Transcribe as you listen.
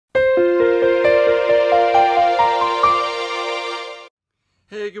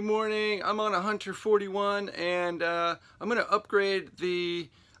good morning. I'm on a Hunter 41 and I'm going to upgrade the,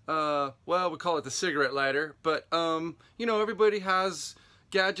 well, we call it the cigarette lighter, but you know, everybody has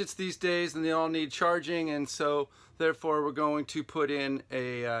gadgets these days and they all need charging, and so therefore we're going to put in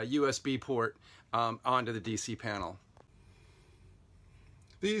a USB port onto the DC panel.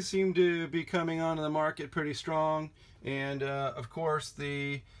 These seem to be coming onto the market pretty strong, and of course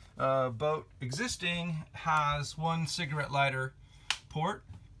the boat existing has one cigarette lighter port,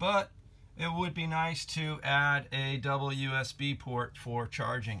 but it would be nice to add a double USB port for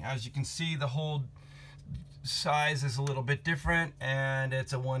charging. As you can see, the whole size is a little bit different, and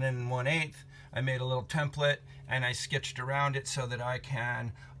it's a 1 1/8. I made a little template and I sketched around it so that I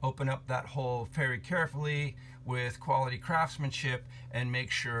can open up that hole very carefully with quality craftsmanship and make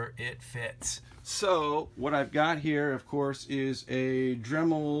sure it fits. So what I've got here, of course, is a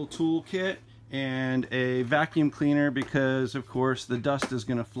Dremel toolkit and a vacuum cleaner because, of course, the dust is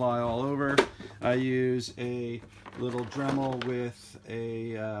going to fly all over. I use a little Dremel with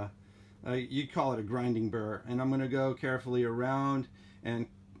a, you'd call it a grinding burr, and I'm going to go carefully around and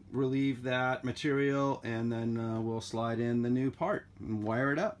relieve that material, and then we'll slide in the new part and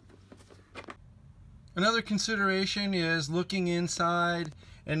wire it up. Another consideration is looking inside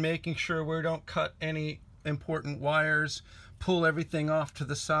and making sure we don't cut any important wires. Pull everything off to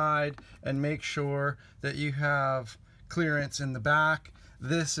the side and make sure that you have clearance in the back.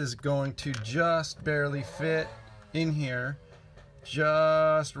 This is going to just barely fit in here,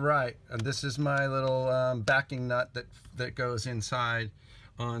 just right. And this is my little backing nut that goes inside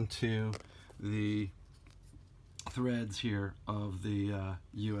onto the threads here of the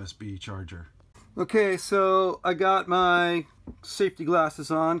USB charger. Okay, so I got my safety glasses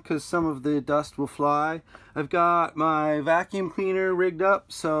on because some of the dust will fly. I've got my vacuum cleaner rigged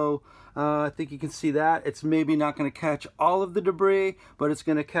up, so I think you can see that. It's maybe not going to catch all of the debris, but it's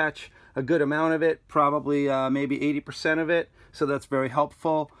going to catch a good amount of it, probably maybe 80% of it, so that's very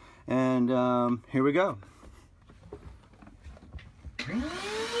helpful. And here we go.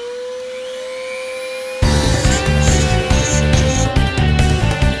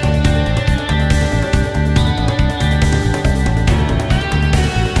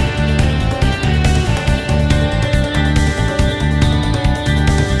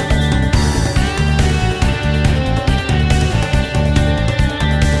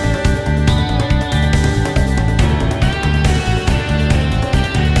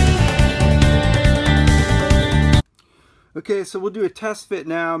 Okay, so we'll do a test fit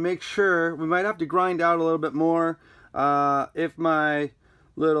now. Make sure, we might have to grind out a little bit more. If my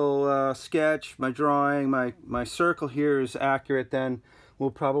little sketch, my drawing, my circle here is accurate, then we'll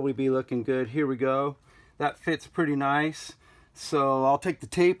probably be looking good. Here we go. That fits pretty nice. So I'll take the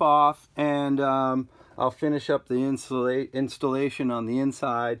tape off and I'll finish up the installation on the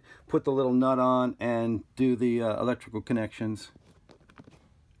inside, put the little nut on, and do the electrical connections.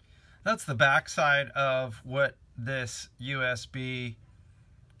 That's the back side of what this USB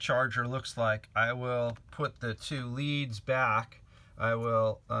charger looks like. I will put the two leads back. I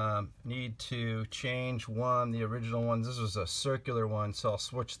will need to change one, the original one. This was a circular one, so I'll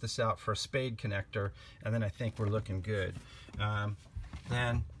switch this out for a spade connector, and then I think we're looking good.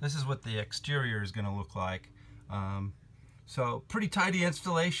 Then this is what the exterior is going to look like. So pretty tidy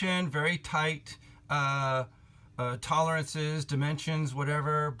installation, very tight tolerances, dimensions,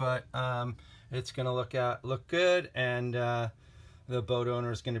 whatever, but it's going to look good, and the boat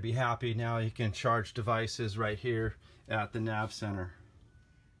owner is going to be happy. Now he can charge devices right here at the nav center.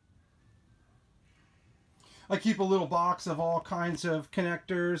 I keep a little box of all kinds of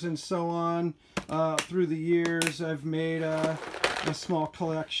connectors and so on. Through the years, I've made a small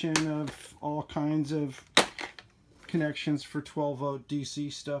collection of all kinds of connections for 12-volt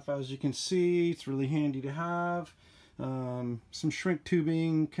DC stuff. As you can see, it's really handy to have. Some shrink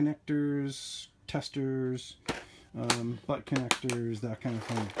tubing, connectors, testers, butt connectors, that kind of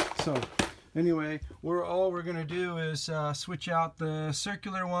thing. So anyway, all we're going to do is switch out the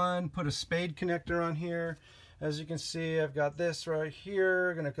circular one, put a spade connector on here. As you can see, I've got this right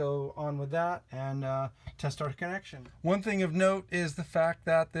here. Going to go on with that and test our connection. One thing of note is the fact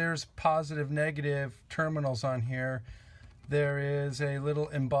that there's positive, negative terminals on here. There is a little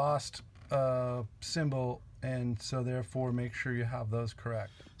embossed symbol, and so therefore make sure you have those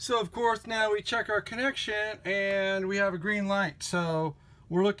correct. So of course now we check our connection and we have a green light, so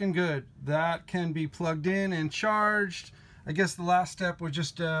we're looking good. That can be plugged in and charged. I guess the last step would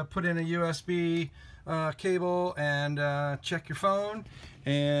just put in a USB cable and check your phone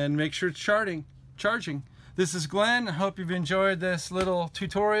and make sure it's charging. This is Glenn. I hope you've enjoyed this little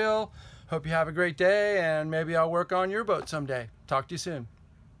tutorial. Hope you have a great day, and maybe I'll work on your boat someday. Talk to you soon.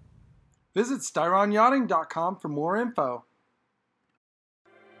 Visit StyronYachting.com for more info.